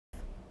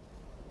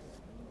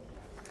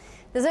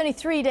There's only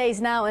 3 days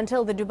now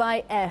until the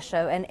Dubai Air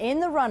Show, and in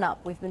the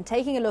run-up, we've been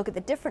taking a look at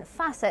the different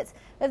facets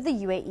of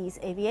the UAE's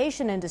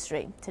aviation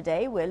industry.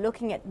 Today, we're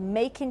looking at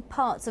making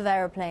parts of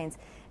aeroplanes,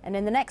 and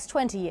in the next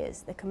 20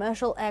 years, the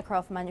commercial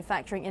aircraft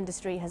manufacturing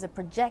industry has a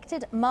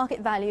projected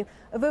market value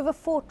of over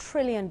 $4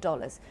 trillion.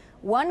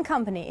 One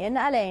company in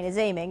Al Ain is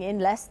aiming, in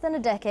less than a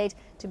decade,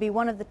 to be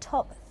one of the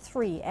top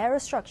 3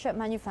 aerostructure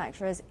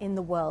manufacturers in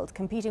the world,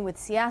 competing with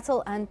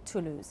Seattle and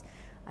Toulouse.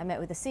 I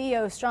met with the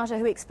CEO of Strata,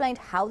 who explained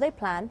how they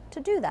plan to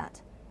do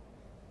that.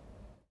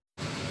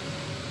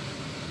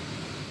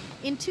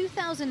 In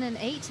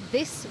 2008,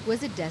 this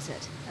was a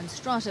desert, and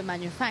Strata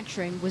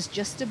manufacturing was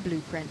just a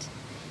blueprint.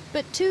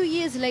 But 2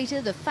 years later,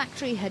 the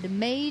factory had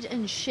made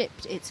and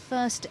shipped its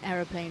first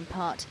aeroplane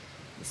part.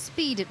 The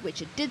speed at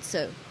which it did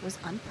so was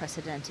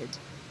unprecedented.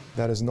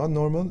 That is not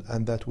normal,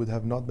 and that would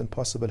have not been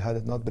possible had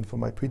it not been for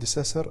my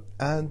predecessor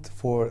and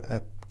for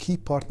a key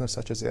partner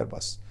such as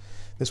Airbus.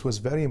 This was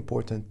very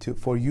important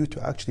for you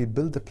to actually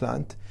build the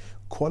plant,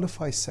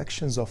 qualify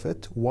sections of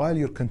it while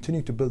you're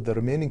continuing to build the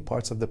remaining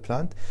parts of the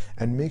plant,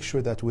 and make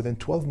sure that within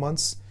 12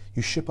 months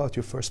you ship out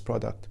your first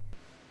product.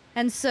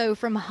 And so,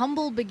 from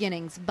humble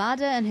beginnings,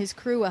 Bader and his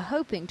crew are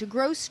hoping to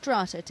grow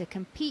Strata to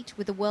compete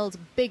with the world's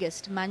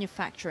biggest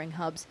manufacturing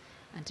hubs,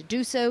 and to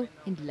do so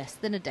in less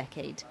than a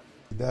decade.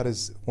 That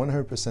is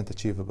 100%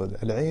 achievable.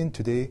 Al Ain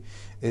today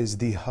is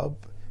the hub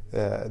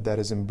that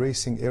is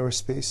embracing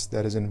aerospace,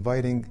 that is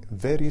inviting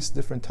various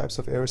different types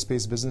of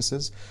aerospace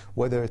businesses,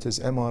 whether it is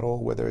MRO,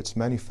 whether it's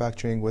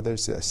manufacturing, whether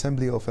it's the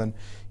assembly of a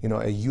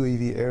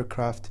UAV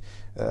aircraft.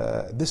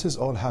 This is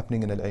all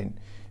happening in Al Ain.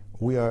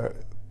 We are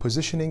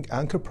positioning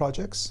anchor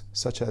projects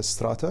such as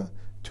Strata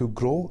to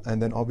grow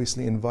and then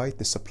obviously invite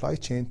the supply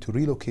chain to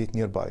relocate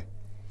nearby.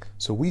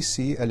 So we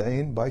see Al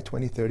Ain by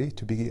 2030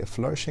 to be a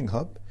flourishing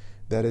hub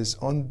that is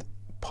on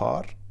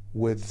par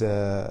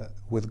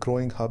with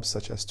growing hubs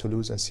such as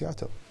Toulouse and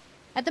Seattle.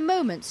 At the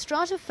moment,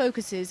 Strata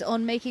focuses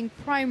on making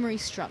primary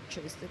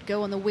structures that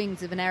go on the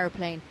wings of an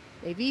aeroplane.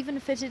 They've even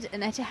fitted an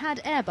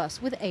Etihad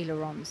Airbus with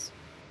ailerons.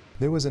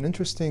 There was an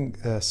interesting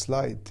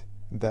slide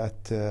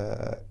that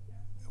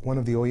one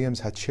of the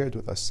OEMs had shared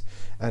with us,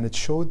 and it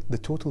showed the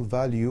total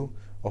value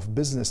of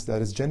business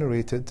that is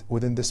generated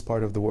within this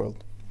part of the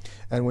world.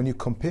 And when you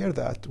compare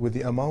that with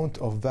the amount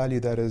of value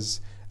that is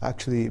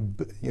actually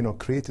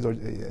created, or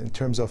in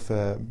terms of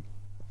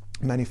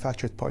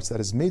manufactured parts that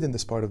is made in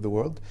this part of the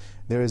world,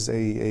 there is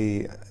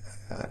an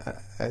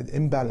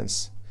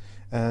imbalance.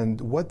 And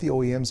what the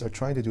OEMs are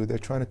trying to do, they're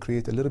trying to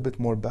create a little bit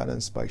more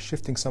balance by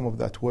shifting some of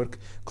that work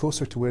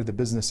closer to where the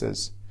business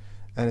is.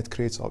 And it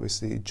creates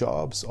obviously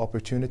jobs,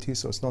 opportunities,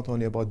 so it's not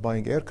only about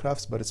buying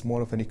aircrafts, but it's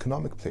more of an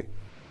economic play.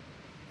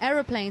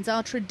 Aeroplanes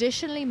are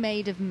traditionally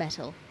made of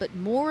metal, but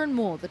more and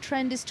more the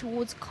trend is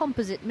towards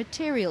composite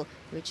material,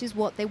 which is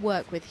what they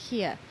work with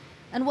here.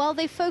 And while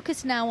they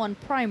focus now on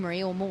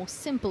primary or more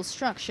simple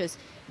structures,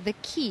 the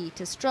key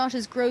to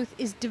Strata's growth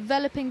is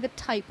developing the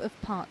type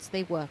of parts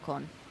they work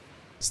on.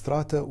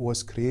 Strata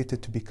was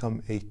created to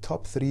become a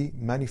top 3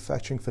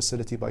 manufacturing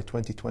facility by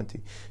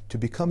 2020. To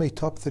become a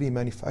top 3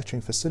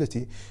 manufacturing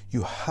facility,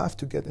 you have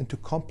to get into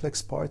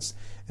complex parts,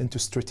 into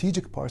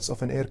strategic parts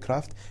of an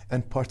aircraft,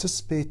 and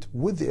participate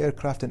with the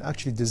aircraft in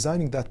actually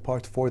designing that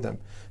part for them,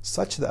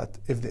 such that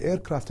if the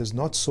aircraft is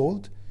not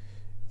sold,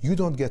 you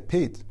don't get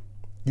paid.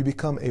 You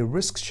become a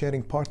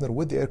risk-sharing partner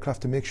with the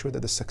aircraft to make sure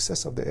that the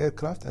success of the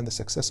aircraft and the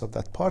success of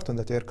that part on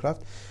that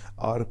aircraft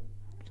are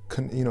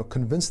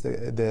convince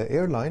the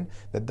airline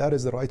that that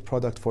is the right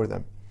product for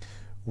them.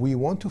 We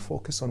want to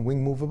focus on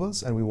wing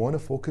movables, and we want to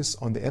focus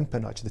on the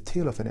empennage, the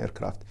tail of an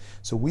aircraft.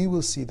 So we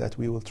will see that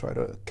we will try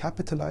to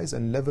capitalize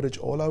and leverage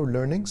all our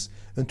learnings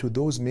into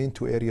those main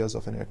 2 areas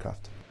of an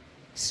aircraft.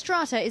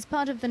 Strata is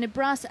part of the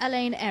Nebras Al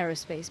Ain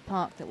Aerospace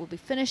Park that will be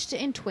finished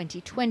in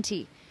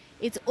 2020.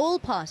 It's all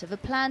part of a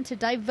plan to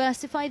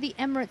diversify the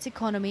Emirates'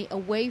 economy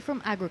away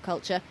from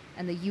agriculture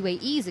and the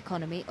UAE's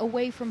economy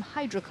away from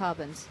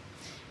hydrocarbons.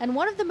 And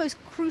one of the most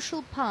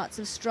crucial parts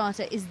of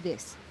Strata is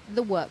this,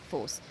 the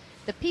workforce.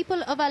 The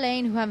people of Al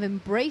Ain who have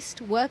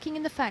embraced working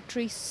in the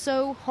factory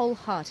so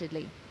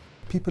wholeheartedly.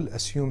 People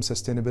assume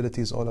sustainability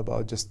is all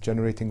about just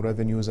generating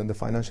revenues and the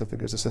financial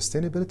figures. The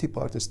sustainability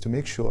part is to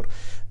make sure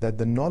that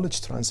the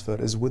knowledge transfer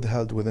is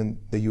withheld within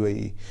the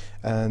UAE.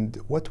 And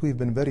what we've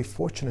been very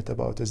fortunate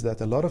about is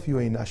that a lot of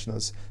UAE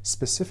nationals,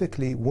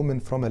 specifically women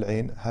from Al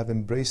Ain, have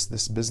embraced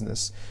this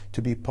business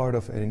to be part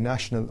of a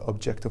national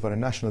objective or a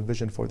national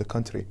vision for the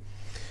country.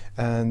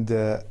 And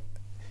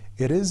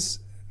it is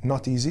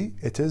not easy.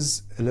 It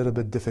is a little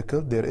bit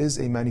difficult. There is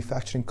a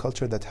manufacturing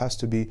culture that has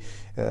to be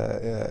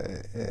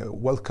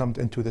welcomed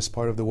into this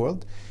part of the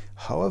world.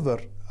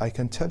 However, I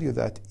can tell you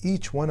that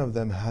each one of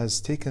them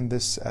has taken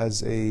this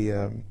as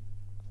a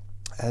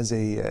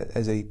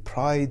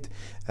pride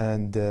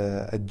and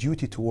a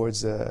duty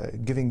towards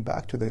giving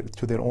back to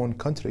their own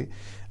country,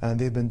 and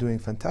they've been doing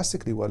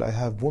fantastically well. I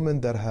have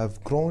women that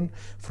have grown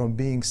from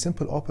being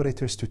simple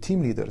operators to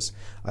team leaders.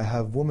 I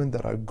have women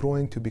that are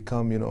growing to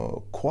become,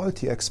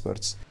 quality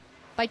experts.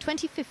 By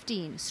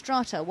 2015,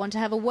 Strata want to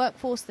have a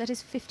workforce that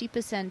is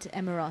 50%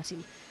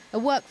 Emirati, a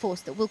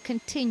workforce that will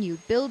continue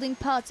building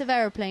parts of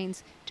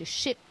aeroplanes to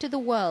ship to the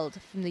world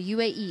from the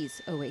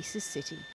UAE's Oasis City.